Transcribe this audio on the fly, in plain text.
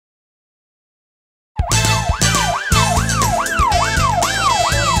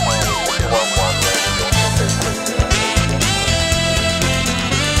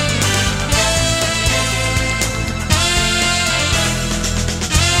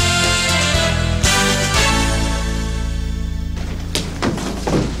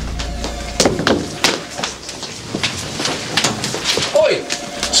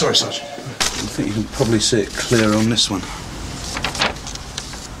think you can probably see it clearer on this one.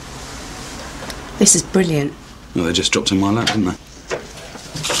 This is brilliant. Well, they just dropped in my lap, didn't they?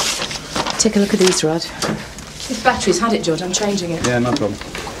 Take a look at these, Rod. This battery's had it, George. I'm changing it. Yeah, no problem.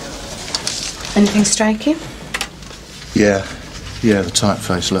 Anything strike you? Yeah, the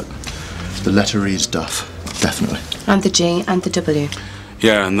typeface, look. The letter E's Duff, definitely. And the G and the W.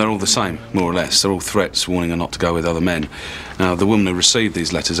 Yeah, and they're all the same, more or less. They're all threats warning her not to go with other men. Now, the woman who received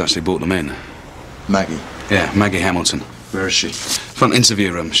these letters actually brought them in. Maggie? Yeah, Maggie Hamilton. Where is she? Front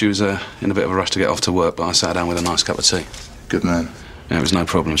interview room. She was in a bit of a rush to get off to work, but I sat down with a nice cup of tea. Good man. Yeah, it was no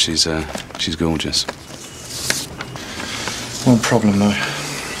problem. She's gorgeous. One problem, though.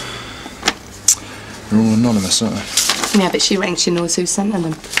 They're all anonymous, aren't they? Yeah, but she reckons she knows who sent them.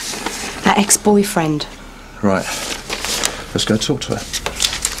 Her ex-boyfriend. Right. Let's go talk to her.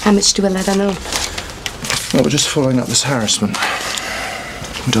 How much do we let her know? Well, we're just following up this harassment.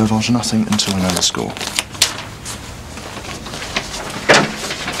 We divulge nothing until we know the score.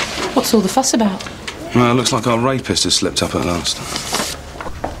 What's all the fuss about? Well, it looks like our rapist has slipped up at last.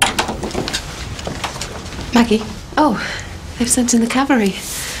 Maggie? Oh, they've sent in the cavalry.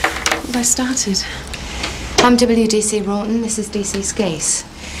 Have I started? I'm W.D.C. Rawton. This is D.C. Skase.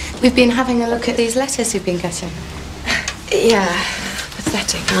 We've been having a look at these letters you've been getting. Yeah,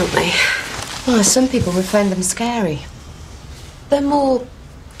 pathetic, aren't they? Well, some people would find them scary. They're more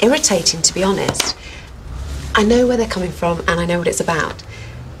irritating, to be honest. I know where they're coming from and I know what it's about.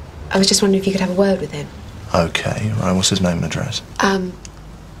 I was just wondering if you could have a word with him. OK, right, what's his name and address? I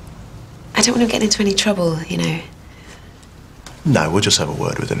don't want him getting into any trouble, you know. No, we'll just have a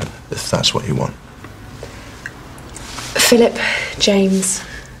word with him, if that's what you want. Philip James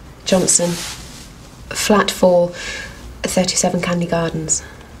Johnson, flat 4, 37 Candy Gardens.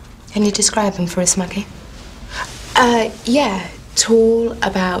 Can you describe him for us, Maggie? Yeah, tall,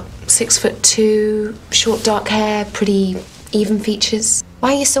 about 6'2", short dark hair, pretty even features.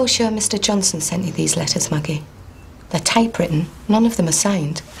 Why are you so sure Mr. Johnson sent you these letters, Maggie? They're typewritten. None of them are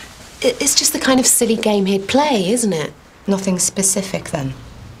signed. It's just the kind of silly game he'd play, isn't it? Nothing specific, then?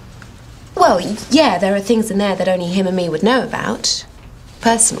 Well, yeah, there are things in there that only him and me would know about.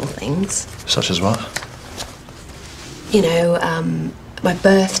 Personal things. Such as what? You know, my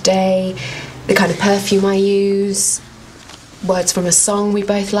birthday, the kind of perfume I use, words from a song we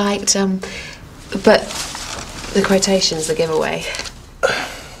both liked, but the quotation's the giveaway.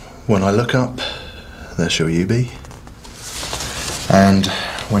 When I look up, there shall you be. And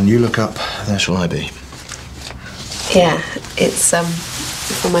when you look up, there shall I be. Yeah, it's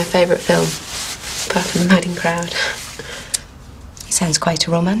from my favourite film, apart from The Madding Crowd. He sounds quite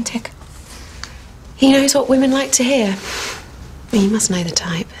a romantic. He knows what women like to hear. You must know the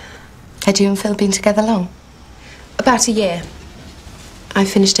type. Had you and Phil been together long? About a year. I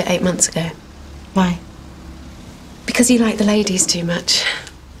finished it 8 months ago. Why? Because he liked the ladies too much.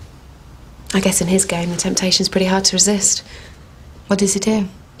 I guess in his game, the temptation's pretty hard to resist. What does he do?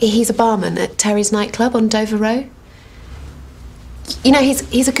 He's a barman at Terry's nightclub on Dover Row. You know,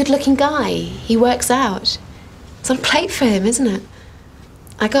 he's a good-looking guy. He works out. It's on a plate for him, isn't it?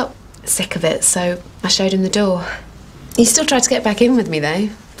 I got sick of it, so I showed him the door. He still tried to get back in with me, though.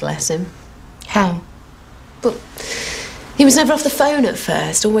 Bless him. How? But he was never off the phone at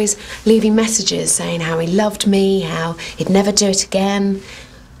first, always leaving messages saying how he loved me, how he'd never do it again.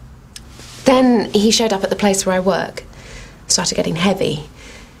 Then he showed up at the place where I work. Started getting heavy.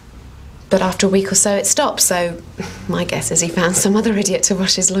 But after a week or so it stopped, so my guess is he found some other idiot to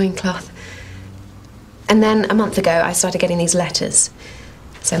wash his loincloth. And then a month ago I started getting these letters.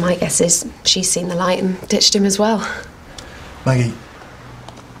 So my guess is she's seen the light and ditched him as well. Maggie,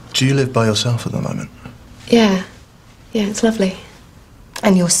 do you live by yourself at the moment? Yeah, it's lovely.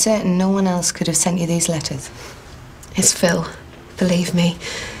 And you're certain no one else could have sent you these letters? It's Phil, believe me.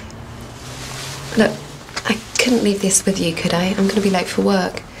 Look, I couldn't leave this with you, could I? I'm going to be late for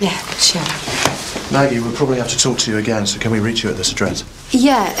work. Yeah, sure. Maggie, we'll probably have to talk to you again, so can we reach you at this address?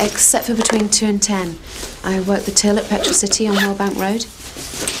 Yeah, except for between 2 and 10. I work the till at Petrol City on Wellbank Road.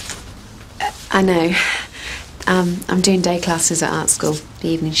 I know. I'm doing day classes at art school. The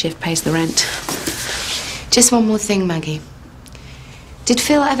evening shift pays the rent. Just one more thing, Maggie. Did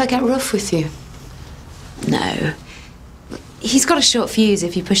Phil ever get rough with you? No. He's got a short fuse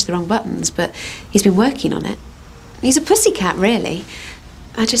if you push the wrong buttons, but he's been working on it. He's a pussycat, really.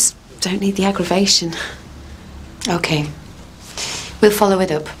 I just don't need the aggravation. OK. We'll follow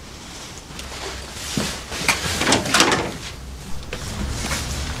it up.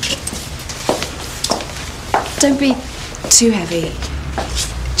 Don't be too heavy.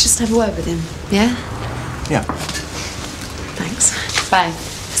 Just have a word with him, yeah? Yeah. Thanks. Bye.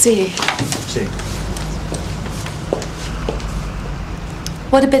 See you. See you.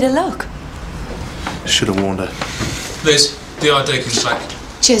 What a bit of luck. Should have warned her. Liz, D.I. Deakin's back.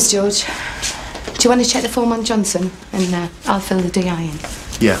 Cheers, George. Do you want to check the form on Johnson? And I'll fill the D.I. in.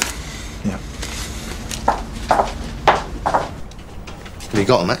 Yeah. Yeah. Have you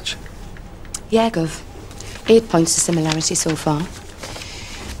got a match? Yeah, Gov. 8 points of similarity so far.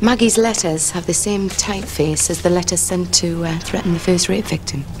 Maggie's letters have the same typeface as the letters sent to threaten the first-rate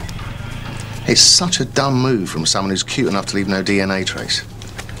victim. It's such a dumb move from someone who's cute enough to leave no DNA trace.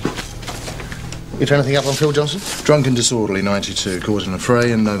 You turn anything up on Phil Johnson? Drunk and disorderly, 92. Caught in a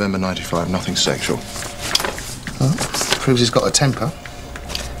fray in November 95. Nothing sexual. Well, proves he's got a temper.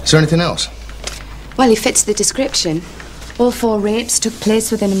 Is there anything else? Well, he fits the description. All 4 rapes took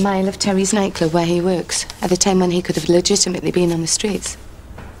place within a mile of Terry's nightclub where he works, at a time when he could have legitimately been on the streets.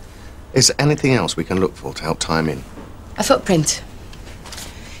 Is there anything else we can look for to help tie him in? A footprint.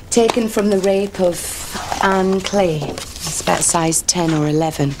 Taken from the rape of Anne Clay. It's about size 10 or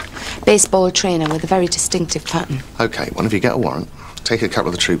 11. Baseball trainer with a very distinctive pattern. OK, well, if you get a warrant, take a couple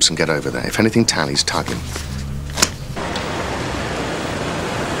of the troops and get over there. If anything tallies, tug him.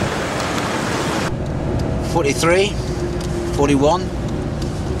 $43, $41,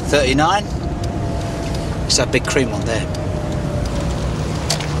 $39. It's that big cream one there.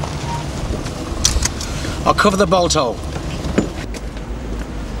 I'll cover the bolt hole.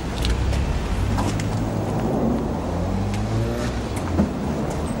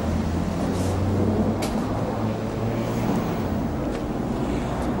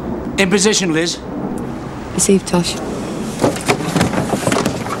 In position, Liz. Received, Tosh.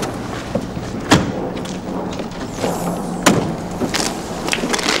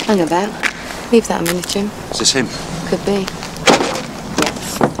 Hang about. Leave that a minute, Jim. Is this him? Could be.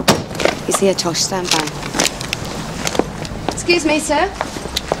 Yeah. He's here, Tosh. Stand by. Excuse me, sir.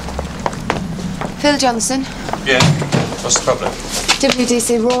 Phil Johnson. Yeah. What's the problem?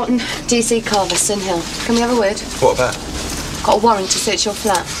 W.D.C. Rawton, D.C. Carver, Sun Hill. Can we have a word? What about? Got a warrant to search your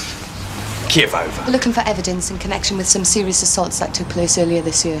flat. Give over. We're looking for evidence in connection with some serious assaults that took place earlier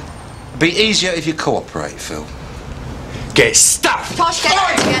this year. Be easier if you cooperate, Phil. Get stuffed! Tosh, get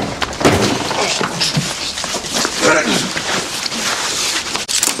out of here!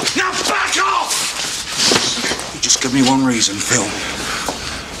 Now back off! You just give me one reason, Phil.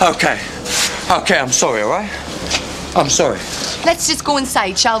 Okay. Okay, I'm sorry, all right? I'm sorry. Let's just go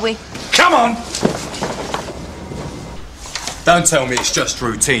inside, shall we? Come on! Don't tell me it's just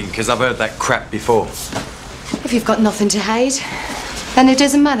routine, because I've heard that crap before. If you've got nothing to hide, then it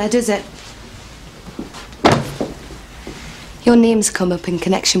doesn't matter, does it? Your name's come up in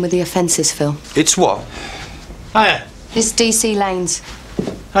connection with the offences, Phil. It's what? Hiya. It's D.C. Lines.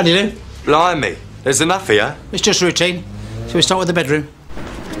 How do you do? Blimey, there's enough here. It's just routine. Shall we start with the bedroom?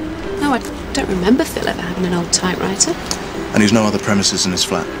 No, I don't remember Phil ever having an old typewriter. And he's no other premises in his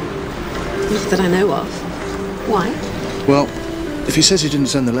flat. Not that I know of. Why? Well, if he says he didn't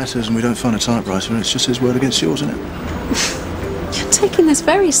send the letters and we don't find a typewriter, it's just his word against yours, isn't it? You're taking this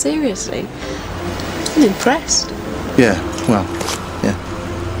very seriously. I'm impressed. Yeah, well, yeah.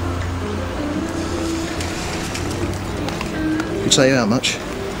 You'd say how much?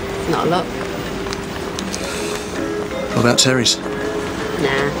 Not a lot. What about Terry's?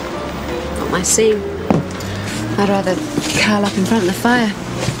 Nah, not my scene. I'd rather curl up in front of the fire.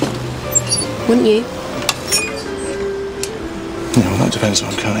 Wouldn't you? Yeah, well, that depends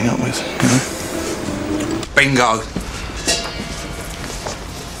what I'm curling up with, you know? Bingo.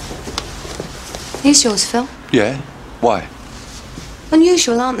 These yours, Phil? Yeah? Why?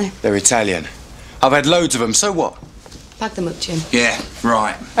 Unusual, aren't they? They're Italian. I've had loads of them, so what? Bag them up, Jim. Yeah,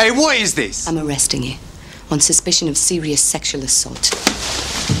 right. Hey, what is this? I'm arresting you on suspicion of serious sexual assault.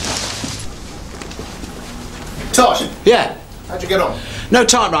 Tosh, Yeah. how'd you get on? No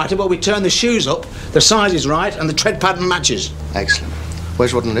typewriter, but we turn the shoes up, the size is right, and the tread pattern matches. Excellent.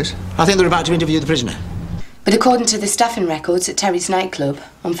 Where's Rawton and Liz? I think they're about to interview the prisoner. But according to the staffing records at Terry's nightclub,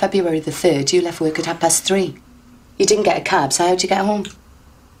 on February the 3rd, you left work at 3:30. You didn't get a cab, so how'd you get home?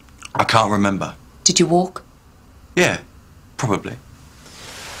 I can't remember. Did you walk? Yeah, probably.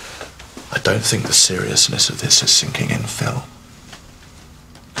 I don't think the seriousness of this is sinking in, Phil.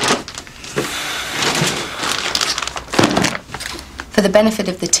 For the benefit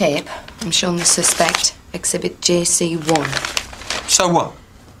of the tape, I'm showing the suspect Exhibit JC1. So what?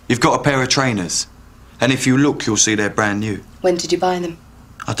 You've got a pair of trainers. And if you look, you'll see they're brand new. When did you buy them?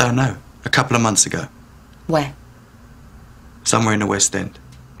 I don't know. A couple of months ago. Where? Somewhere in the West End.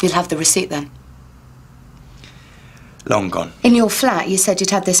 You'll have the receipt then. Long gone. In your flat, you said you'd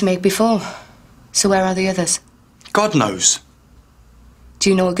had this made before. So where are the others? God knows. Do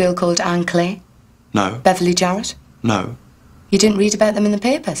you know a girl called Anne Clay? No. Beverly Jarrett? No. You didn't read about them in the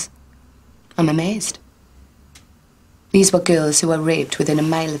papers? I'm amazed. These were girls who were raped within a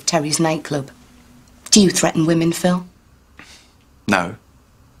mile of Terry's nightclub. Do you threaten women, Phil? No.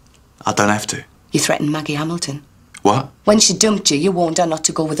 I don't have to. You threatened Maggie Hamilton. What? When she dumped you, you warned her not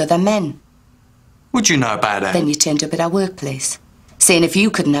to go with other men. What'd you know about that? Then you turned up at our workplace, saying if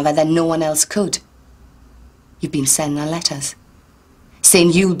you couldn't have her, then no one else could. You've been sending her letters,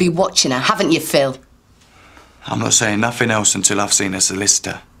 saying you'll be watching her, haven't you, Phil? I'm not saying nothing else until I've seen a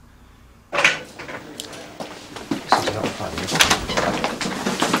solicitor.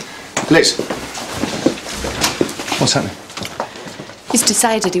 Liz. What's happening? He's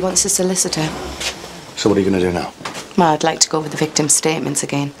decided he wants a solicitor. So what are you going to do now? Well, I'd like to go over the victim's statements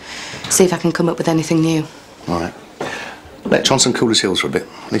again. See if I can come up with anything new. All right. Let Johnson cool his heels for a bit.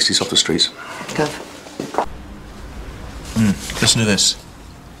 At least he's off the streets. Gov. Listen to this.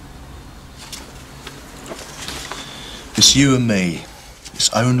 It's you and me. It's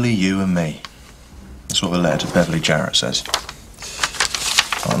only you and me. That's what the letter to Beverly Jarrett says.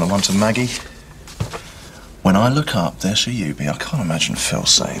 And the one to Maggie. When I look up, there shall you be. I can't imagine Phil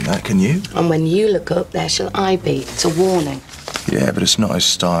saying that, can you? And when you look up, there shall I be. It's a warning. Yeah, but it's not his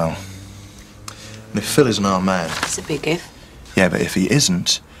style. And if Phil isn't our man... It's a big if. Yeah, but if he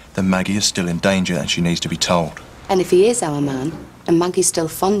isn't, then Maggie is still in danger and she needs to be told. And if he is our man, and Maggie's still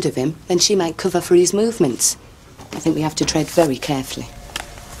fond of him, then she might cover for his movements. I think we have to tread very carefully.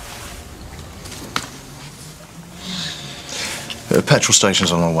 The petrol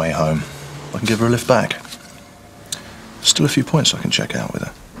station's on our way home. I can give her a lift back. Still a few points I can check out with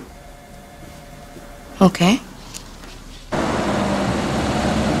her. Okay.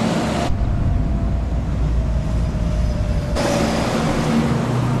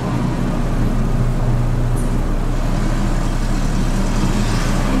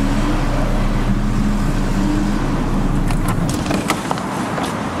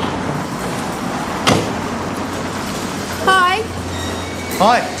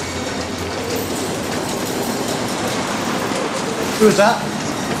 Hi. Who was that?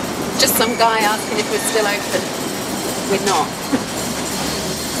 Just some guy asking if we're still open. We're not.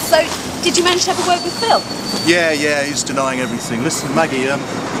 So, did you manage to have a word with Phil? Yeah, he's denying everything. Listen, Maggie,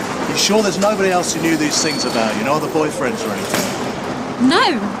 you sure there's nobody else who knew these things about you? No other boyfriends or anything?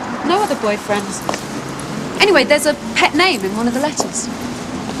 No other boyfriends. Anyway, there's a pet name in one of the letters.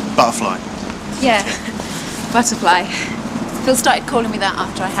 Butterfly. Yeah, Butterfly. Phil started calling me that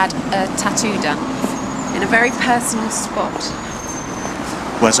after I had a tattoo done. In a very personal spot.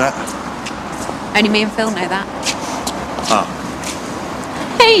 Where's that? Only me and Phil know that. Ah.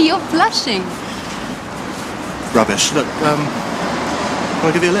 Hey, you're blushing. Rubbish. Look, can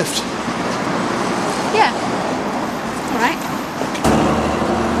I give you a lift? Yeah. All right.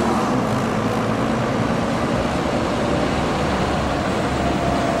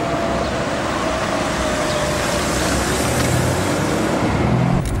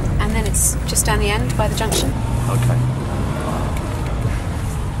 And then it's just down the end by the junction. Okay.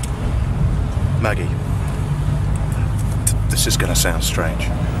 Maggie, this is going to sound strange.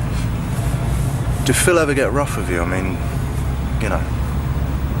 Did Phil ever get rough with you? I mean, you know,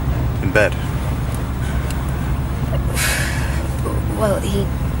 in bed? Well, he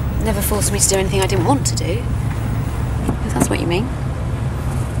never forced me to do anything I didn't want to do. If that's what you mean.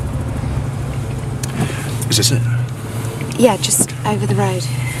 Is this it? Yeah, just over the road.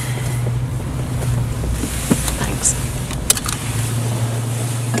 Thanks.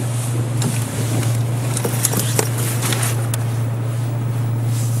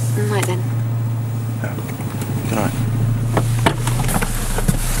 Right then. Yeah. Good night.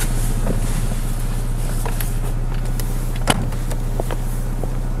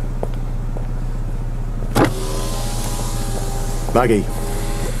 Maggie.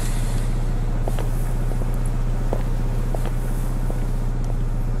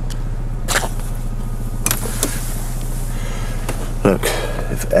 Look,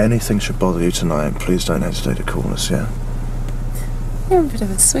 if anything should bother you tonight, please don't hesitate to call us, yeah? You're a bit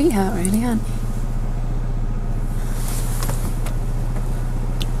of a sweetheart, really, aren't you?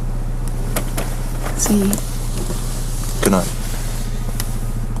 See you. Good night.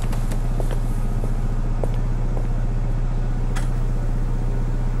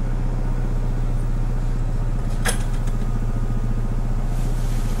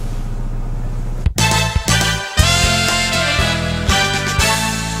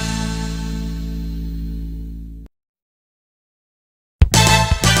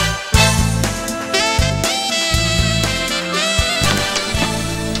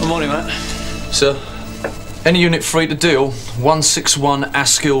 Good morning, Matt. Sir? Any unit free to deal? 161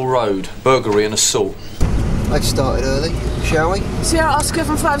 Askill Road. Burglary and assault. Let's start it early, shall we? Sierra Oscar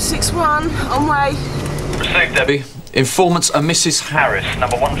from 561, on way. Received, Debbie. Informants are Mrs. Harris,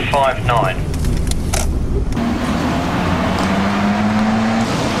 number 159.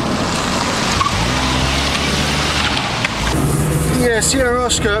 Yeah, Sierra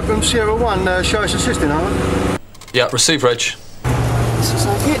Oscar from Sierra 1, Sheriff's assistant, aren't we? Yeah, receive, Reg. This looks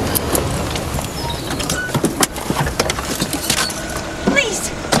like it. Please,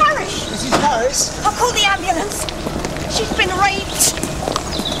 Harris! Mrs. Harris? I'll call the ambulance. She's been raped.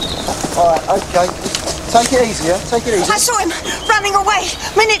 All right, OK. Take it easy, yeah? Take it easy. I saw him running away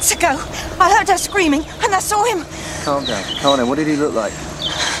minutes ago. I heard her screaming and I saw him. Calm down. Calm down. What did he look like?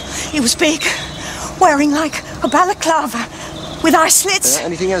 He was big, wearing like a balaclava with eye slits.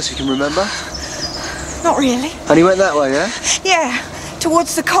 Anything else you can remember? Not really. And he went that way, yeah? Yeah,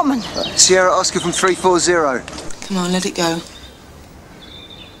 towards the common. Sierra Oscar from 340. Come on, let it go.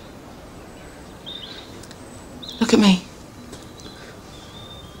 Look at me.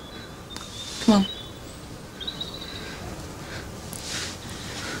 Come on.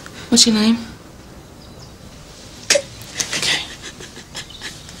 What's your name?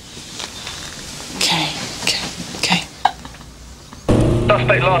 Okay.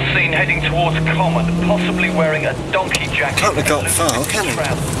 Suspect last seen heading towards Common, possibly wearing a donkey jacket. Can't have got far, can he?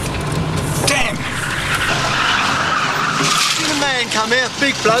 Damn! Seen a man come here,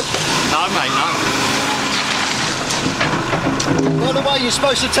 big bloke. No, mate, no. By the way, you're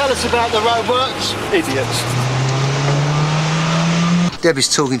supposed to tell us about the roadworks. Idiots. Debbie's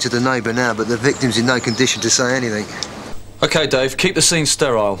talking to the neighbour now, but the victim's in no condition to say anything. OK, Dave, keep the scene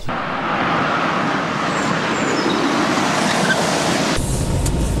sterile.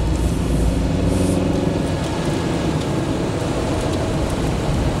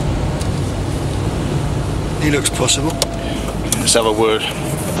 He looks possible. Let's have a word.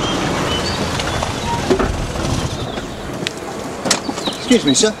 Excuse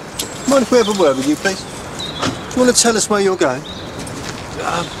me, sir. Mind if we have a word with you, please? Do you want to tell us where you're going?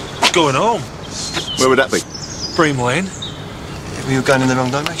 Going home. Where would that be? Bream Lane. We were going in the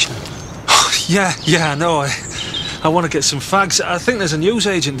wrong direction. Yeah, I know. I want to get some fags. I think there's a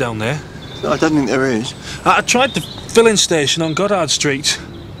newsagent down there. I don't think there is. I tried the filling station on Goddard Street.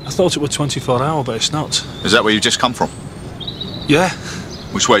 I thought it was 24-hour, but it's not. Is that where you've just come from? Yeah.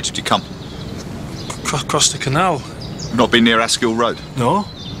 Which way did you come? Across the canal. You've not been near Askill Road? No.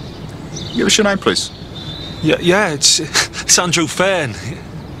 Give us your name, please. Yeah, it's Andrew Fairn.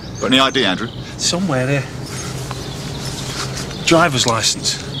 Got any ID, Andrew? Somewhere there. Driver's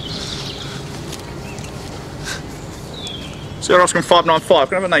licence. Sierra Oscar 595.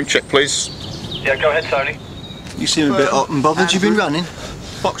 Can I have a name check, please? Yeah, go ahead, Tony. You seem a bit hot and bothered. You've been running?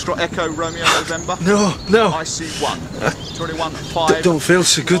 Foxtrot Echo Romeo November. No. IC1. 21-5. Don't feel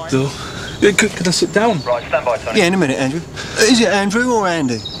so good, though. Could I sit down? Right, stand by, Tony. Yeah, in a minute, Andrew. Is it Andrew or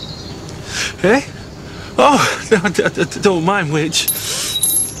Andy? Eh? Oh, no, I don't mind which.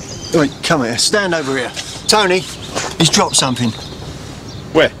 Wait, come here. Stand over here. Tony, he's dropped something.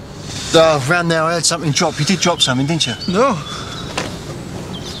 Where? Round there I heard something drop. You did drop something, didn't you? No.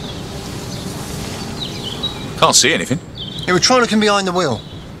 Can't see anything. You were trying to come behind the wheel.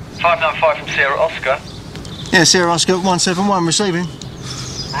 595 from Sierra Oscar. Yeah, Sierra Oscar 171 receiving.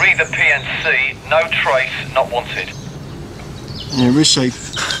 Read the PNC. No trace. Not wanted. Yeah, receive.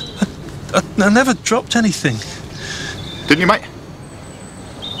 I never dropped anything. Didn't you, mate?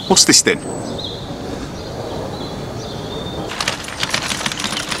 What's this then?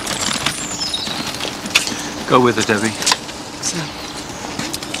 Go with her, Debbie.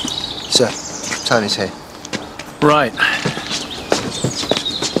 Sir, Tony's here. Right.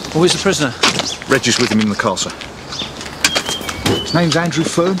 Where's the prisoner? Reg is with him in the car, sir. His name's Andrew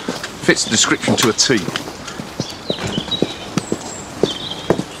Fern. Fits the description to a T.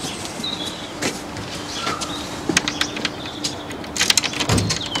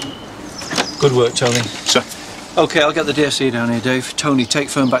 Good work, Tony. Sir. OK, I'll get the DSE down here, Dave. Tony, take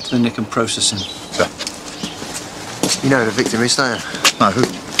Fern back to the nick and processing. Sir. You know who the victim is, don't you? No, who?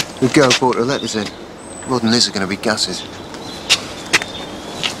 The girl brought her letters in. Rod and Liz are going to be gutted.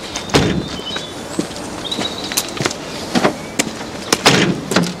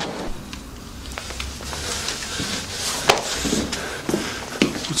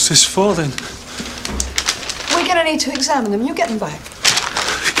 What's this for, then? We're going to need to examine them. You get them back.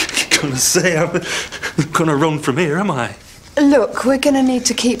 Gonna say I'm gonna run from here, am I? Look, we're going to need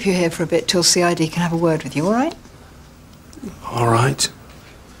to keep you here for a bit till CID can have a word with you, all right? All right.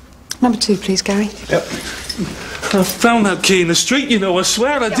 Number 2, please, Gary. Yep. I found that key in the street, you know, I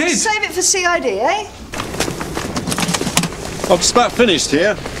swear I did. Save it for CID, eh? I'm just about finished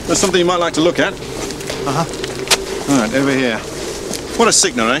here. There's something you might like to look at. All right, over here. What a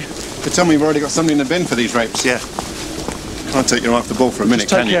sickener, eh? You tell me you've already got somebody in the bin for these rapes. Yeah. Can't take you off the ball for a minute,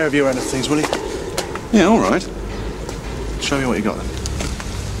 Just can you? take care of your end of things, will you? Yeah, all right. Show me what you got then.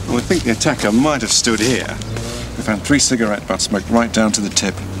 Well, I think the attacker might have stood here. We found 3 cigarette butts smoked right down to the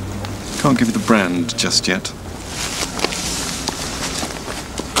tip. Can't give you the brand just yet.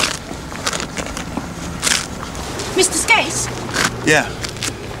 Mr. Skase? Yeah.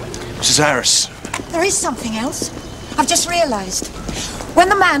 Mrs. Harris. There is something else. I've just realised. When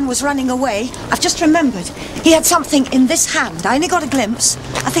the man was running away, I've just remembered. He had something in this hand. I only got a glimpse.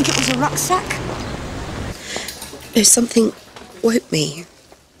 I think it was a rucksack. No, something woke me.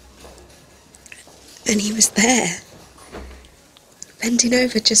 And he was there. Bending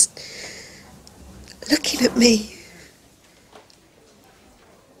over, just looking at me.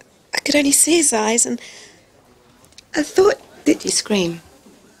 I could only see his eyes and I thought... Did you scream?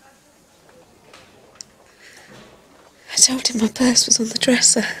 I told him my purse was on the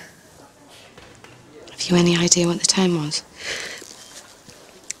dresser. Have you any idea what the time was?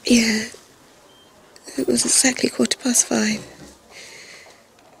 Yeah. It was exactly 5:15.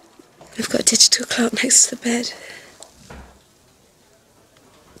 I've got a digital clock next to the bed.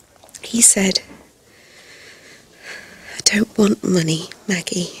 He said, I don't want money,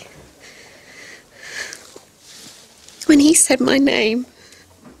 Maggie. When he said my name,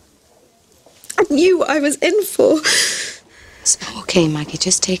 I knew what I was in for. It's okay, Maggie,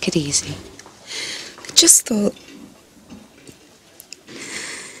 just take it easy. I just thought,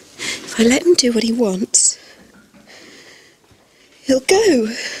 if I let him do what he wants, he'll go.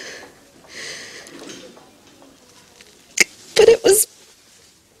 But it was...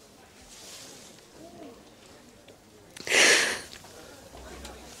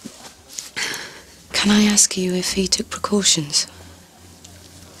 Can I ask you if he took precautions?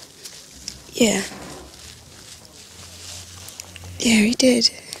 Yeah. Yeah, he did.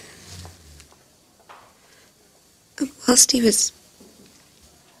 And whilst he was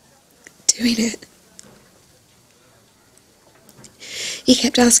doing it, he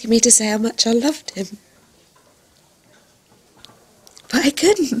kept asking me to say how much I loved him. But I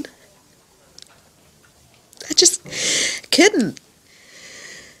couldn't. I just couldn't.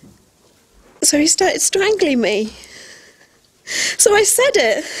 So he started strangling me. So I said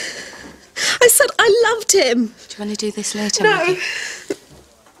it. I said I loved him. Do you want to do this later, Maggie?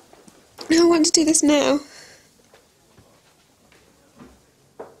 No, I want to do this now.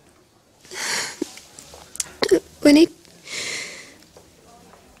 When he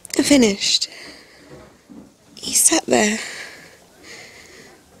finished, he sat there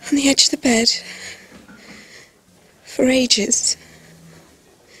on the edge of the bed for ages.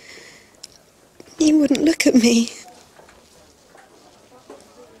 He wouldn't look at me.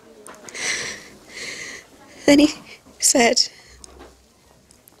 Then he said,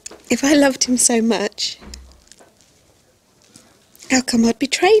 if I loved him so much, how come I'd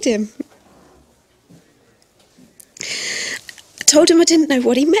betrayed him? I told him I didn't know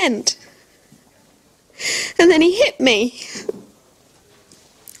what he meant. And then he hit me.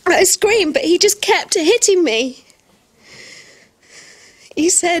 I screamed, but he just kept hitting me. He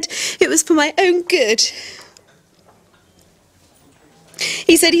said it was for my own good.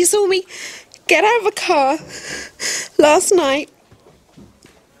 He said he saw me get out of a car last night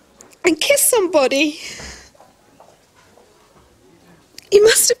and kiss somebody. He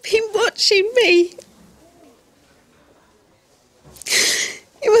must have been watching me.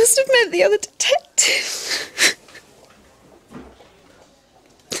 He must have met the other detective.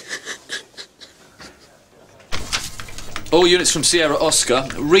 All units from Sierra Oscar,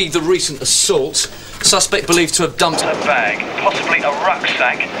 read the recent assault. Suspect believed to have dumped a bag, possibly a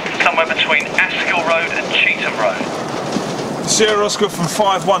rucksack, somewhere between Askill Road and Cheetham Road. Sierra Oscar from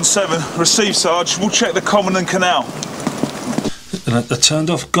 517, received, Sarge. We'll check the Common and Canal. They turned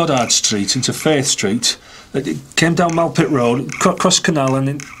off Goddard Street into Faith Street. It came down Malpit Road, cross Canal and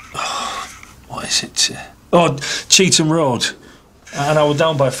then... what is it? Cheetham Road. And I was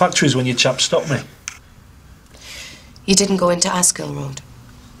down by factories when your chap stopped me. You didn't go into Askill Road?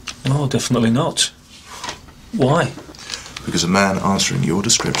 No, definitely not. Why? Because a man answering your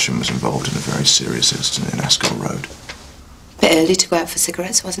description was involved in a very serious incident in Askill Road. Bit early to go out for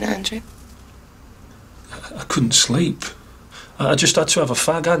cigarettes, wasn't it, Andrew? I couldn't sleep. I just had to have a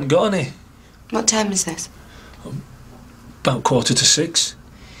fag. I hadn't got any. What time was this? About 6:15.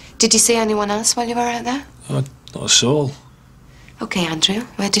 Did you see anyone else while you were out there? Not a soul. OK, Andrew,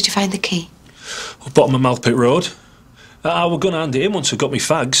 where did you find the key? Bottom of Malpit Road. I was going to hand it in once I got me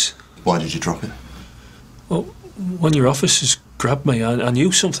fags. Why did you drop it? Well, When your officers grabbed me, I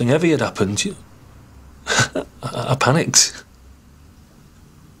knew something heavy had happened. I panicked.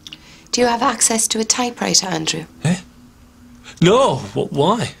 Do you have access to a typewriter, Andrew? Eh? No.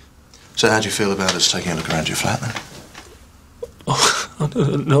 Why? So how do you feel about us taking a look around your flat, then?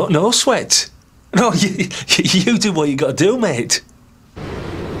 Oh, no sweat. No, you do what you got to do, mate.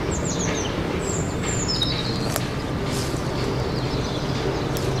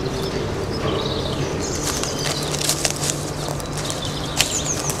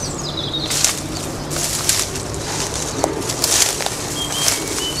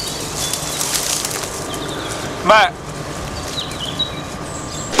 Matt!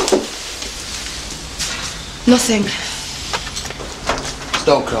 Nothing.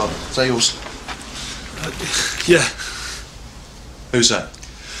 Dog card. Is that yours? Yeah. Who's that?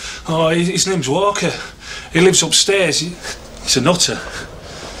 Oh, his name's Walker. He lives upstairs. He's a nutter.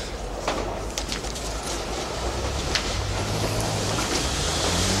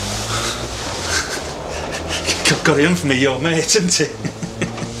 Got him for me, your mate, isn't he?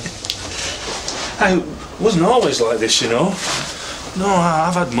 I wasn't always like this, you know. No,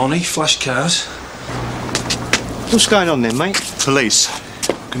 I've had money, flash cars. What's going on then, mate? Police.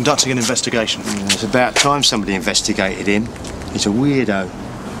 Conducting an investigation. It's about time somebody investigated him. He's a weirdo.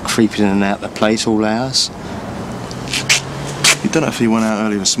 Creeping in and out the place all hours. You don't know if he went out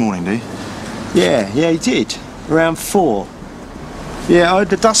early this morning, do you? Yeah, he did. Around 4. Yeah, I heard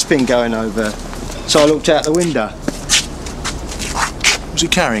the dustbin going over. So I looked out the window. Was he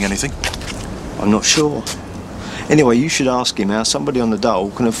carrying anything? I'm not sure. Anyway, you should ask him how somebody on the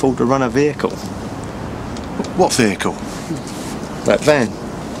dole can afford to run a vehicle. What vehicle? That van.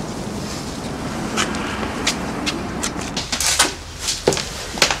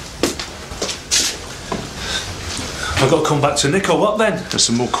 I've got to come back to Nick, or what then? There's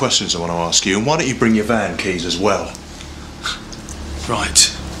some more questions I want to ask you, and why don't you bring your van keys as well?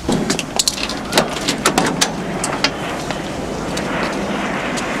 Right.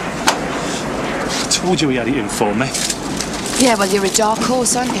 I told you he had it in for me. Yeah, well, you're a dark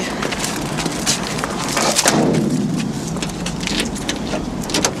horse, aren't you?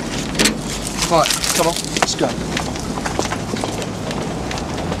 Right, come on, let's go.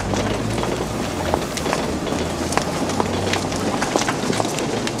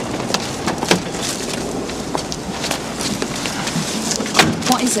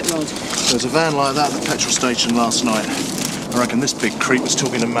 What is it, Rod? There was a van like that at the petrol station last night. I reckon this big creep was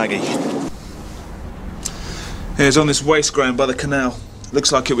talking to Maggie. Yeah, it's on this waste ground by the canal.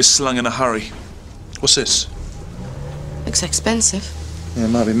 Looks like it was slung in a hurry. What's this? Looks expensive. Yeah, it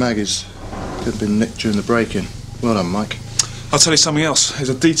might be Maggie's. Could have been nicked during the break-in. Well done, Mike. I'll tell you something else. There's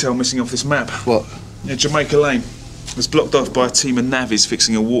a detail missing off this map. What? Yeah, Jamaica Lane. It's blocked off by a team of navvies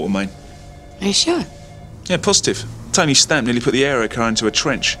fixing a water main. Are you sure? Yeah, positive. Tony Stamp nearly put the aero car into a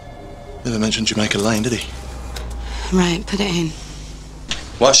trench. Never mentioned Jamaica Lane, did he? Right, put it in.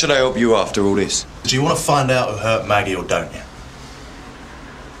 Why should I help you after all this? Do you want to find out who hurt Maggie or don't you?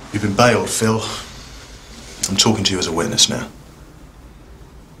 You've been bailed, Phil. I'm talking to you as a witness now.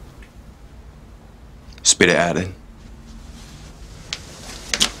 Spit it out then.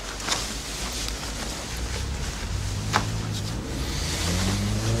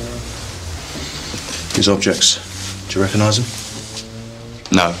 These objects, do you recognise them?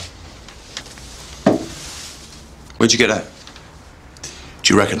 No. Where'd you get that?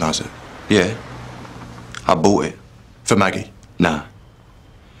 Do you recognise it? Yeah. I bought it. For Maggie? Nah.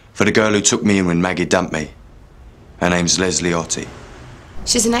 For the girl who took me in when Maggie dumped me. Her name's Leslie Ottey.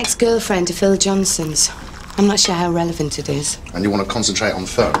 She's an ex-girlfriend of Phil Johnson's. I'm not sure how relevant it is. And you want to concentrate on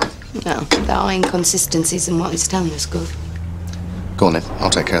Phil? No, there are inconsistencies in what he's telling us, Gov. Go on then, I'll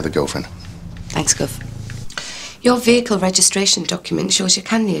take care of the girlfriend. Thanks, Gov. Your vehicle registration document shows your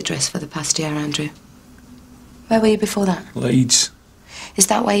Canley address for the past year, Andrew. Where were you before that? Leeds. Is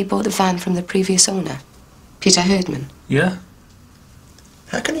that where you bought the van from the previous owner, Peter Herdman? Yeah.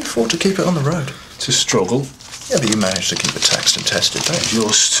 How can you afford to keep it on the road? It's a struggle. Yeah, but you managed to keep it taxed and tested, don't you?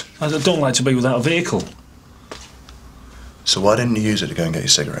 Just. I don't like to be without a vehicle. So why didn't you use it to go and get your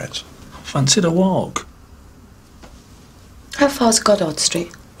cigarettes? Fancied a walk. How far's Goddard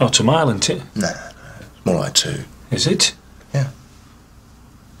Street? Oh, to mile, isn't it? Nah, it's more like 2. Is it? Yeah.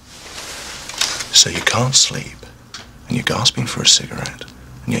 So you can't sleep, and you're gasping for a cigarette,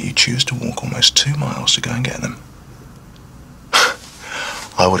 and yet you choose to walk almost 2 miles to go and get them.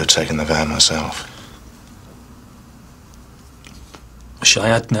 I would have taken the van myself. Wish I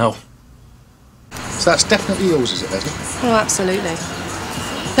had now. So that's definitely yours, is it, Leslie? Oh, absolutely.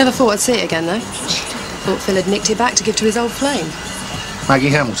 Never thought I'd see it again, though. Thought Phil had nicked it back to give to his old flame. Maggie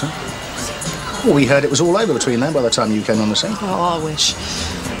Hamilton? Well, we heard it was all over between them by the time you came on the scene. Oh, I wish.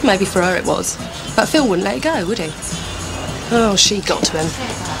 Maybe for her it was. But Phil wouldn't let it go, would he? Oh, she got to him.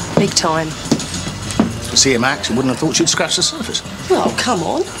 Big time. To see him act, you wouldn't have thought she'd scratch the surface. Oh, come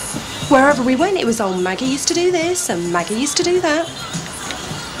on. Wherever we went, it was, oh, Maggie used to do this and Maggie used to do that.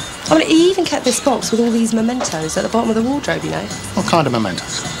 I mean, he even kept this box with all these mementos at the bottom of the wardrobe, you know. What kind of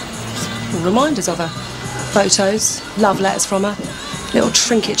mementos? Reminders of her. Photos, love letters from her, little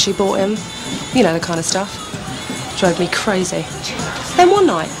trinkets she bought him. You know, the kind of stuff. Drove me crazy. Then one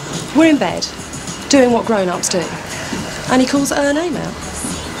night, we're in bed, doing what grown-ups do, and he calls her name out.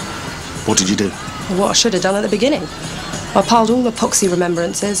 What did you do? What I should have done at the beginning. I piled all the poxy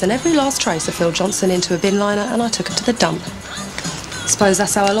remembrances and every last trace of Phil Johnson into a bin liner and I took it to the dump. Suppose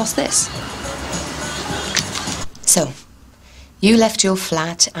that's how I lost this. So, you left your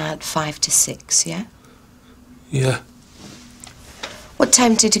flat at 5 to 6, yeah? Yeah. What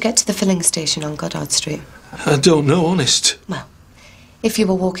time did you get to the filling station on Goddard Street? I don't know, honest. Well, if you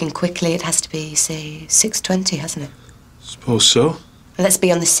were walking quickly, it has to be, say, 6:20, hasn't it? Suppose so. Let's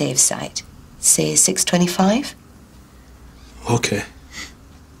be on the safe side. Say 6:25. OK.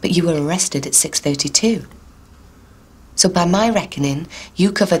 But you were arrested at 6:32. So by my reckoning,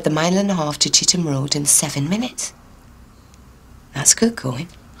 you covered the 1.5 miles to Cheetham Road in 7 minutes. That's good going.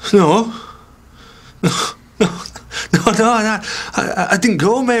 No. I didn't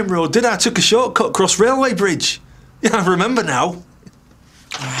go main road, did I? I took a shortcut across Railway Bridge. Yeah, I remember now. All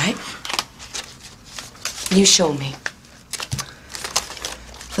right. You show me.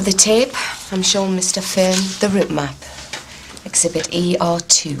 For the tape, I'm showing Mr. Fern the route map. Exhibit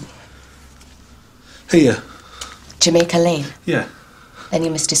ER2. Here? Jamaica Lane. Yeah. Then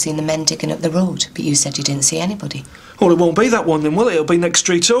you must have seen the men digging up the road, but you said you didn't see anybody. Well, it won't be that one then, will it? It'll be next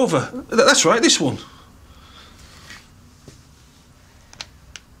street over. That's right, this one.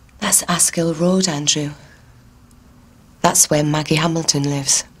 That's Askill Road, Andrew. That's where Maggie Hamilton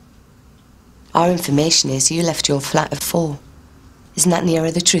lives. Our information is you left your flat at 4. Isn't that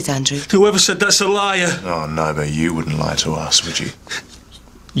nearer the truth, Andrew? Whoever said that's a liar. Oh, no, but you wouldn't lie to us, would you?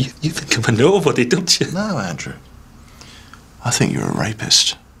 You think I'm a nobody, don't you? No, Andrew. I think you're a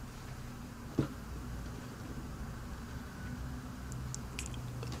rapist.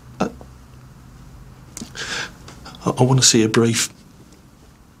 I want to see a brief.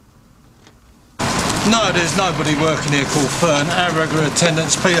 No, there's nobody working here called Fern. Our regular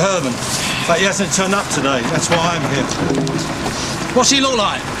attendant's Peter Herman. But he hasn't turned up today. That's why I'm here. What's he look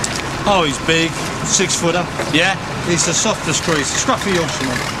like? Oh, he's big, 6-footer. Yeah? He's the softest grease, scruffy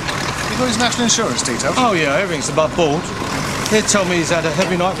Yorkshireman. You got his national insurance details? Oh, yeah, everything's above board. He'd tell me he's had a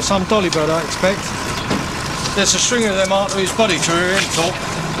heavy night with some dolly bird, I expect. There's a string of them out to his body to hear him talk.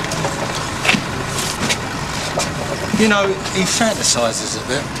 You know, he fantasises a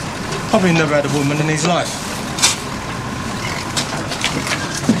bit. Probably never had a woman in his life.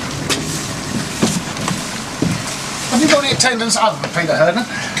 Have you got any attendants other than Peter Herman?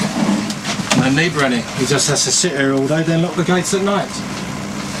 No need for any. He just has to sit here all day, then lock the gates at night.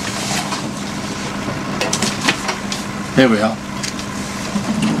 Here we are.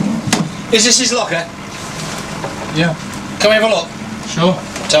 Is this his locker? Yeah. Can we have a look? Sure.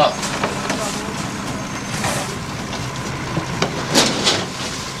 Ta.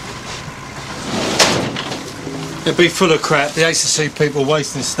 It'd be full of crap. They used to see people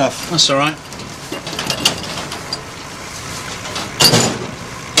wasting stuff. That's all right.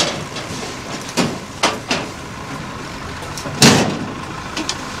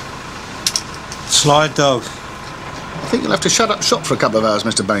 Sly dog. I think you'll have to shut up shop for a couple of hours,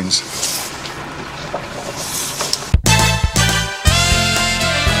 Mr. Baines.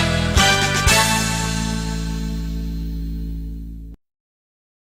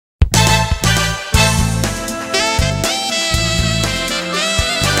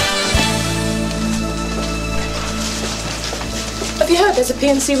 Have you heard there's a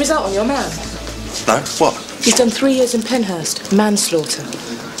PNC result on your man? No? What? He's done 3 years in Penhurst. Manslaughter.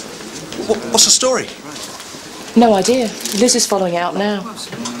 What's the story? No idea. Liz is following out now.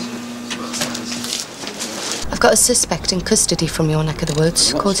 I've got a suspect in custody from your neck of the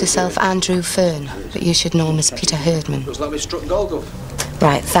woods. Calls himself Andrew Fern, but you should know him as Peter Herdman. Looks like we struck gold off.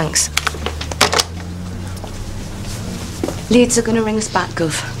 Right, thanks. Leeds are going to ring us back,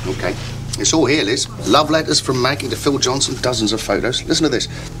 Gov. OK. It's all here, Liz. Love letters from Maggie to Phil Johnson, dozens of photos. Listen to this.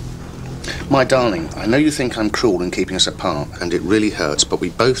 My darling, I know you think I'm cruel in keeping us apart, and it really hurts, but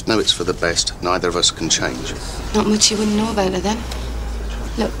we both know it's for the best. Neither of us can change. Not much you wouldn't know about her, then.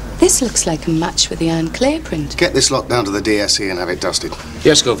 Look, this looks like a match with the Iron Clay print. Get this lot down to the D.C. and have it dusted.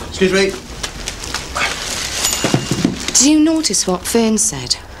 Yes, Gov. Excuse me. Did you notice what Fern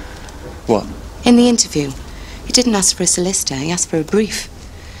said? What? In the interview, he didn't ask for a solicitor, he asked for a brief.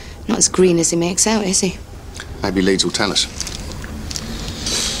 Not as green as he makes out, is he? Maybe Leeds will tell us.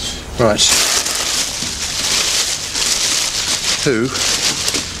 Right. Who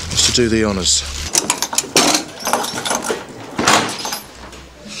is to do the honours?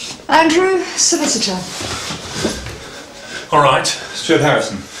 Andrew, solicitor. All right, Stuart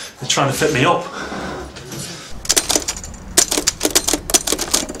Harrison. They're trying to fit me up.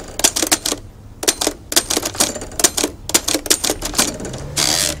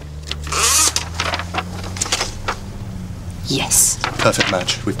 Yes. Perfect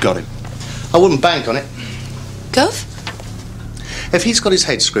match. We've got him. I wouldn't bank on it. Gov? If he's got his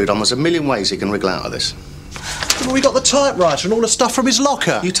head screwed on, there's a million ways he can wriggle out of this. Well, we got the typewriter and all the stuff from his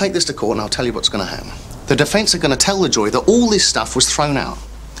locker. You take this to court and I'll tell you what's going to happen. The defence are going to tell the jury that all this stuff was thrown out.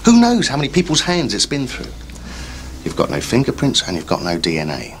 Who knows how many people's hands it's been through? You've got no fingerprints and you've got no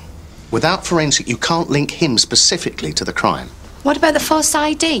DNA. Without forensic, you can't link him specifically to the crime. What about the false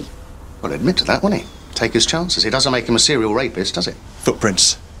ID? Well, admit to that, wouldn't he? Take his chances. It doesn't make him a serial rapist, does it?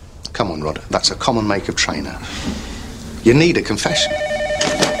 Footprints. Come on, Rod. That's a common make of trainer. You need a confession.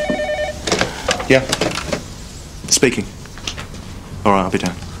 Yeah. Speaking. All right, I'll be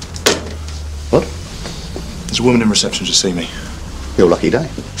down. What? There's a woman in reception to see me. Your lucky day.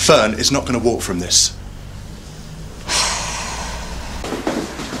 Fern is not going to walk from this.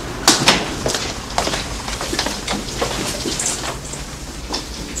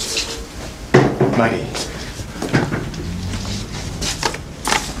 Maggie.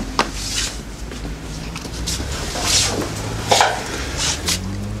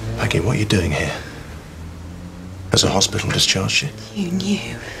 Maggie, what are you doing here? Has the hospital discharged you? You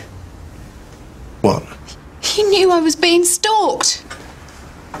knew. What? You knew I was being stalked.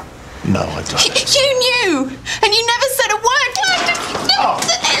 No, I don't. You knew, and you never said a word. You never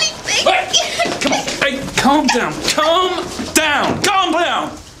said anything. Wait, come on. Hey, calm down. Calm down. Calm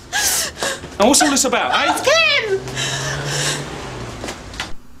down. And what's all this about, eh? Ask him.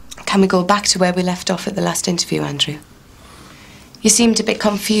 Can we go back to where we left off at the last interview, Andrew? You seemed a bit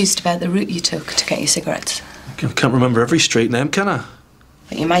confused about the route you took to get your cigarettes. I can't remember every street name, can I?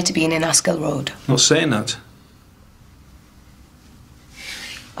 But you might have been in Askell Road. Not saying that.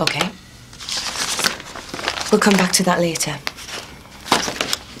 OK. We'll come back to that later.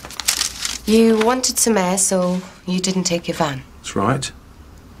 You wanted some air, so you didn't take your van. That's right.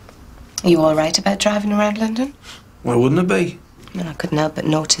 Are you all right about driving around London? Why wouldn't it be? Well, I couldn't help but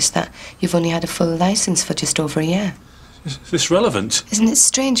notice that you've only had a full licence for just over a year. Is this relevant? Isn't it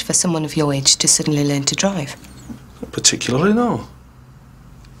strange for someone of your age to suddenly learn to drive? Not particularly, no.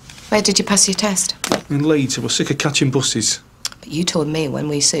 Where did you pass your test? In Leeds. I was sick of catching buses. But you told me when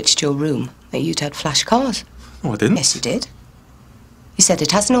we searched your room that you'd had flash cars. No, I didn't. Yes, you did. You said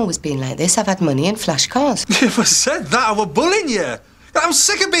it hasn't always been like this. I've had money and flash cars. If I said that, I were bullying you. I'm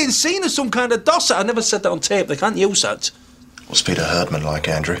sick of being seen as some kind of dosser. I never said that on tape. They can't use that. What's Peter Herdman like,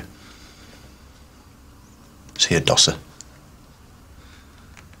 Andrew? Is he a dosser?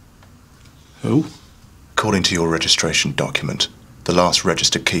 Who? According to your registration document, the last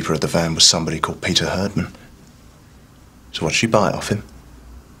registered keeper of the van was somebody called Peter Herdman. So what did you buy off him?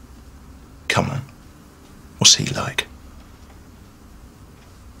 Come on. What's he like?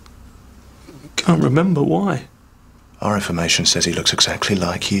 Can't remember why. Our information says he looks exactly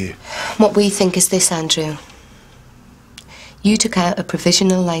like you. What we think is this, Andrew. You took out a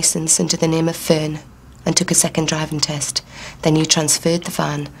provisional licence under the name of Fern and took a second driving test. Then you transferred the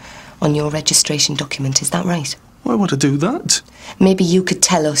van on your registration document. Is that right? Why would I do that? Maybe you could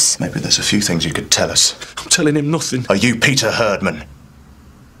tell us. Maybe there's a few things you could tell us. I'm telling him nothing. Are you Peter Herdman?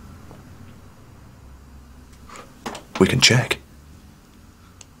 We can check.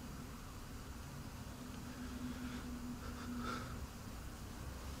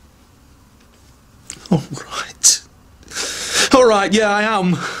 All right. All right, yeah, I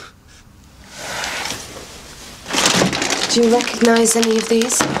am. Do you recognise any of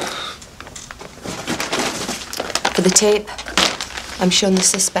these? For the tape, I'm showing the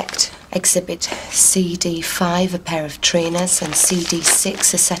suspect exhibit CD5, a pair of trainers, and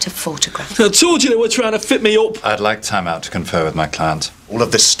CD6, a set of photographs. I told you they were trying to fit me up. I'd like time out to confer with my client. All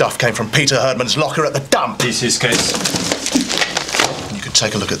of this stuff came from Peter Herdman's locker at the dump. D.C. Skase. You can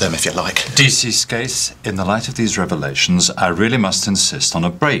take a look at them if you like. D.C. Skase, in the light of these revelations, I really must insist on a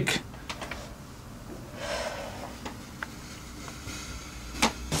break.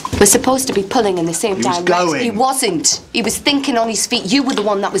 We're supposed to be pulling in the same direction. Going. He wasn't. He was thinking on his feet. You were the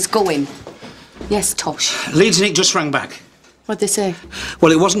one that was going. Yes, Tosh. Leeds Nick just rang back. What'd they say?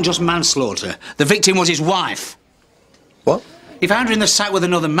 Well, it wasn't just manslaughter. The victim was his wife. What? He found her in the sack with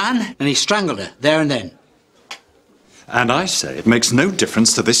another man, and he strangled her there and then. And I say it makes no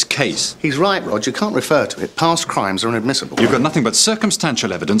difference to this case. He's right, Rod. You can't refer to it. Past crimes are inadmissible. You've got nothing but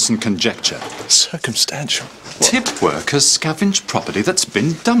circumstantial evidence and conjecture. Circumstantial? Tip workers scavenge property that's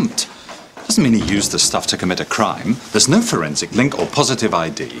been dumped. Doesn't mean he used the stuff to commit a crime. There's no forensic link or positive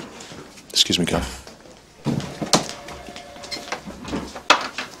ID. Excuse me, Carl.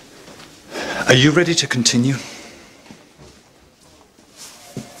 Are you ready to continue?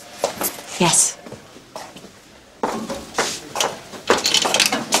 Yes.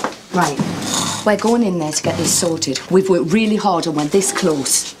 Right. We're going in there to get this sorted. We've worked really hard and we're this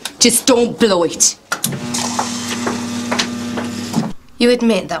close. Just don't blow it. You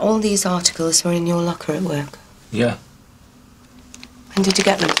admit that all these articles were in your locker at work? Yeah, When did you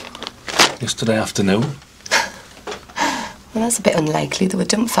get them? yesterday afternoon. Well, that's a bit unlikely. They were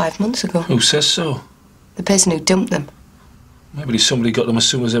dumped 5 months ago. Who says so? The person who dumped them. Maybe somebody got them as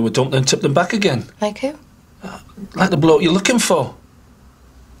soon as they were dumped and tipped them back again. Like who? Like the bloke you're looking for.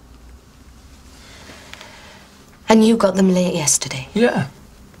 And you got them late yesterday? Yeah.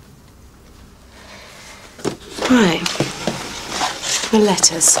 Right. The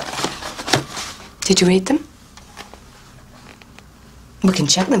letters. Did you read them? We can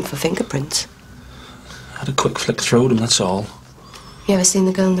check them for fingerprints. I had a quick flick through them, that's all. You ever seen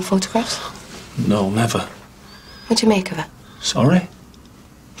the girl in the photographs? No, never. What do you make of her? Sorry?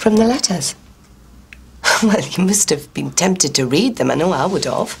 From the letters? Well, you must have been tempted to read them. I know I would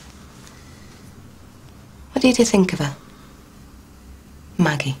have. What did you think of her?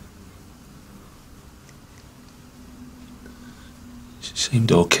 Maggie. She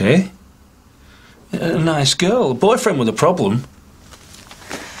seemed okay. A nice girl. Boyfriend with a problem.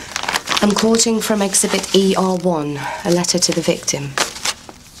 I'm quoting from Exhibit ER1, a letter to the victim.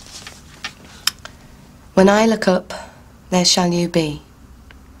 When I look up, there shall you be.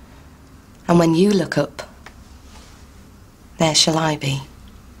 And when you look up, there shall I be.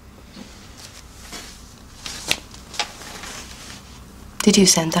 Did you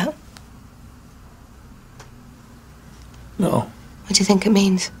send that? No. What do you think it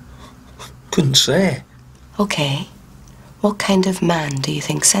means? Couldn't say. Okay. What kind of man do you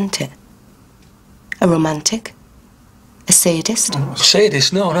think sent it? A romantic? A sadist? Oh,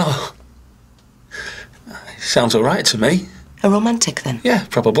 sadist? No. Sounds all right to me. A romantic, then? Yeah,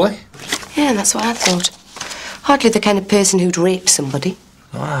 probably. Yeah, that's what I thought. Hardly the kind of person who'd rape somebody.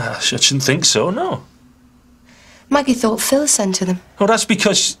 I shouldn't think so, no. Maggie thought Phil sent her them. Oh, that's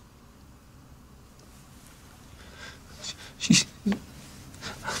because... She's...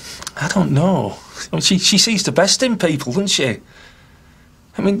 I don't know. I mean, she sees the best in people, doesn't she?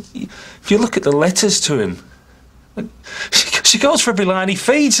 I mean, if you look at the letters to him, she goes for every line he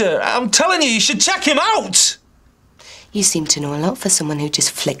feeds her. I'm telling you should check him out! You seem to know a lot for someone who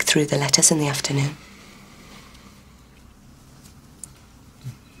just flicked through the letters in the afternoon.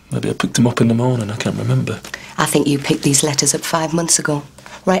 Maybe I picked them up in the morning, I can't remember. I think you picked these letters up 5 months ago,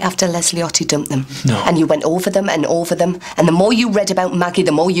 right after Lolita dumped them. No. And you went over them, and the more you read about Maggie,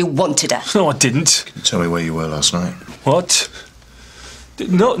 the more you wanted her. No, I didn't. Can you tell me where you were last night? What?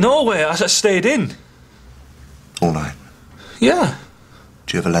 Nowhere. I stayed in. All night? Yeah.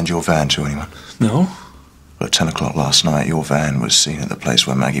 Do you ever lend your van to anyone? No. Well, at 10 o'clock last night, your van was seen at the place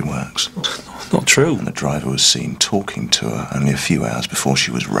where Maggie works. Not true. And the driver was seen talking to her only a few hours before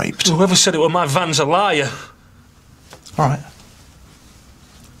she was raped. Whoever said it was my van's a liar. All right.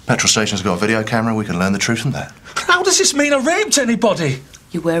 Petrol station's got a video camera. We can learn the truth from that. How does this mean I raped anybody?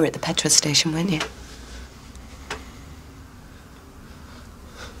 You were at the petrol station, weren't you?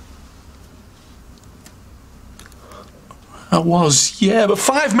 I was, yeah, but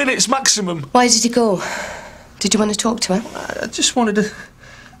 5 minutes maximum. Why did you go? Did you want to talk to her? I just wanted to...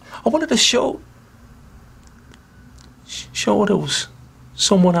 I wanted to show her there was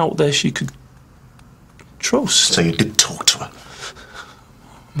someone out there she could trust. So you did talk to her?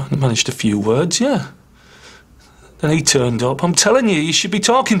 I managed a few words, yeah. Then he turned up. I'm telling you should be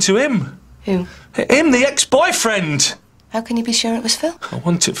talking to him. Who? Him, the ex-boyfriend. How can you be sure it was Phil? I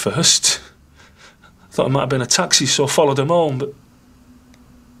went at first. Thought it might have been a taxi, so I followed him home, but...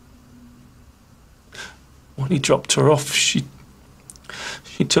 when he dropped her off, she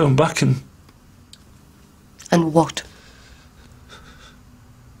turned back and... And what?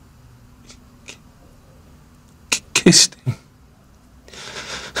 Kissed him.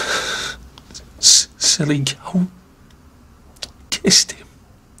 Silly girl. Kissed him.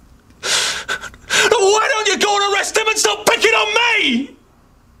 Why don't you go and arrest him and stop picking on me?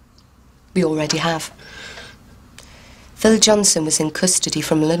 We already have. Phil Johnson was in custody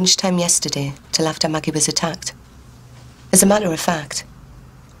from lunchtime yesterday till after Maggie was attacked. As a matter of fact,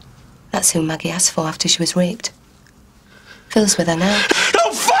 that's who Maggie asked for after she was raped. Phil's with her now.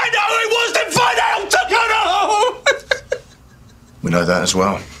 Don't find out who it was, then find out! No! We know that as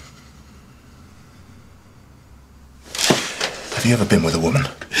well. Have you ever been with a woman?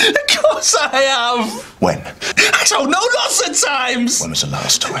 Of course I have! When? I don't know, lots of times! When was the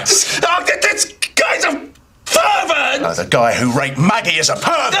last time? Oh, this guy's a pervert! No, the guy who raped Maggie is a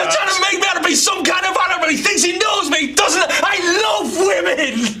pervert! They're trying to make me out to be some kind of animal. He thinks he knows me, doesn't he? I love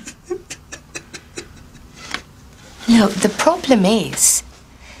women! Look, the problem is,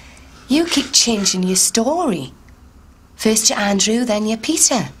 you keep changing your story. First you're Andrew, then you're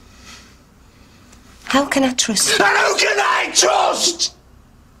Peter. How can I trust you? And who can I trust?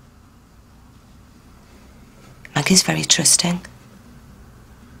 Maggie's very trusting,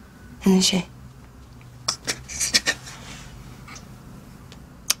 isn't she?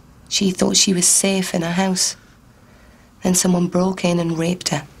 She thought she was safe in her house. Then someone broke in and raped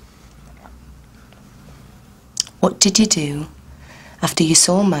her. What did you do after you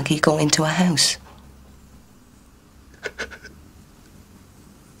saw Maggie go into her house?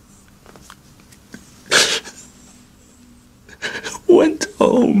 Went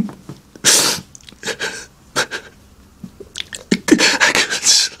home. I couldn't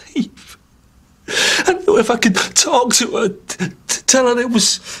sleep. I knew if I could talk to her, tell her it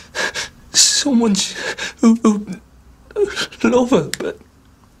was someone who loved her, but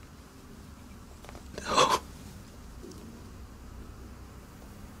no.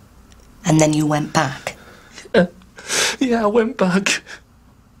 And then you went back? Yeah, I went back.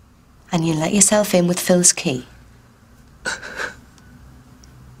 And you let yourself in with Phil's key? I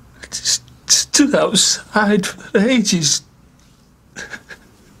just stood outside for ages,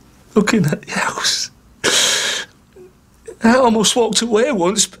 looking at the house. I almost walked away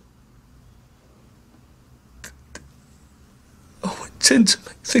once, but I went in to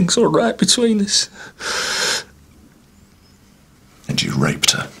make things all right between us. And you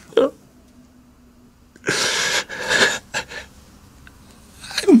raped her?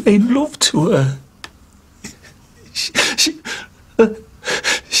 I made love to her.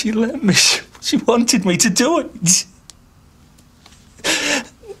 She let me. She wanted me to do it.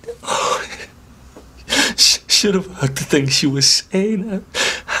 Oh, should have heard the things she was saying.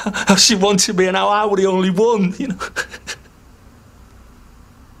 How she wanted me and how I were the only one, you know.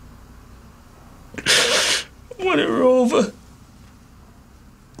 When it were over, what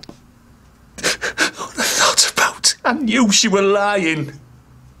I thought about, I knew she were lying.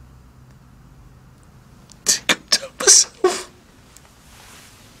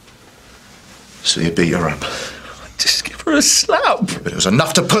 So you beat her up? Just give her a slap. But it was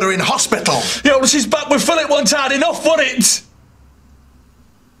enough to put her in hospital. Yeah, well, she's back with Philip once hard enough, wasn't it?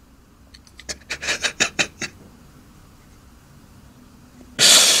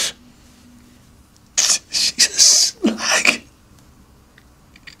 She's a slag.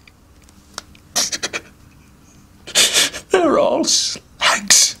 They're all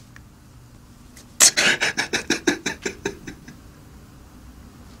slags.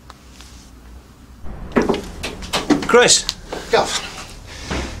 Chris. Guff.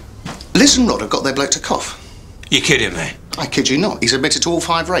 Liz and Rod have got their bloke to cough. You kidding me? I kid you not. He's admitted to all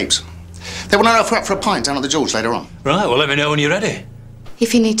 5 rapes. They want to know if we're up for a pint down at the George later on. Right, well, let me know when you're ready.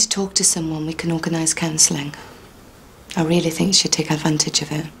 If you need to talk to someone, we can organise counselling. I really think you should take advantage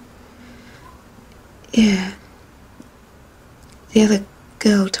of it. Yeah. The other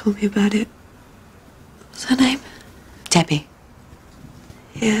girl told me about it. What's her name? Debbie.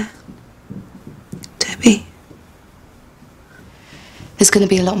 Yeah. Debbie. There's going to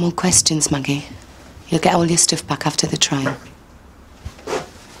be a lot more questions, Maggie. You'll get all your stuff back after the trial.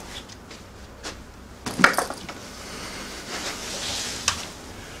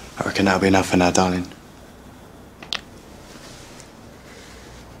 I reckon that'll be enough for now, darling.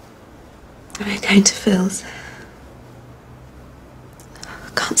 We're going to Phil's.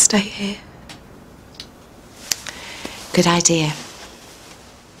 I can't stay here. Good idea.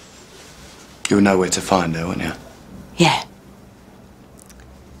 You'll know where to find her, won't you? Yeah.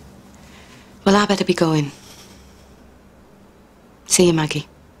 Well, I better be going. See you, Maggie.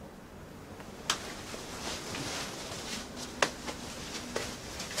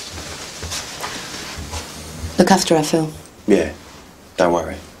 Look after her, Phil. Yeah, don't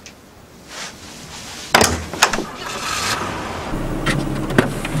worry.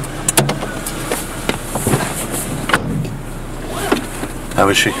 How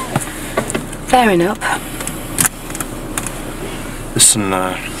is she? Faring up. Listen,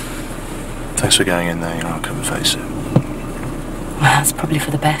 thanks for going in there, you know, I couldn't face it. Well, that's probably for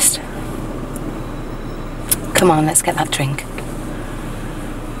the best. Come on, let's get that drink.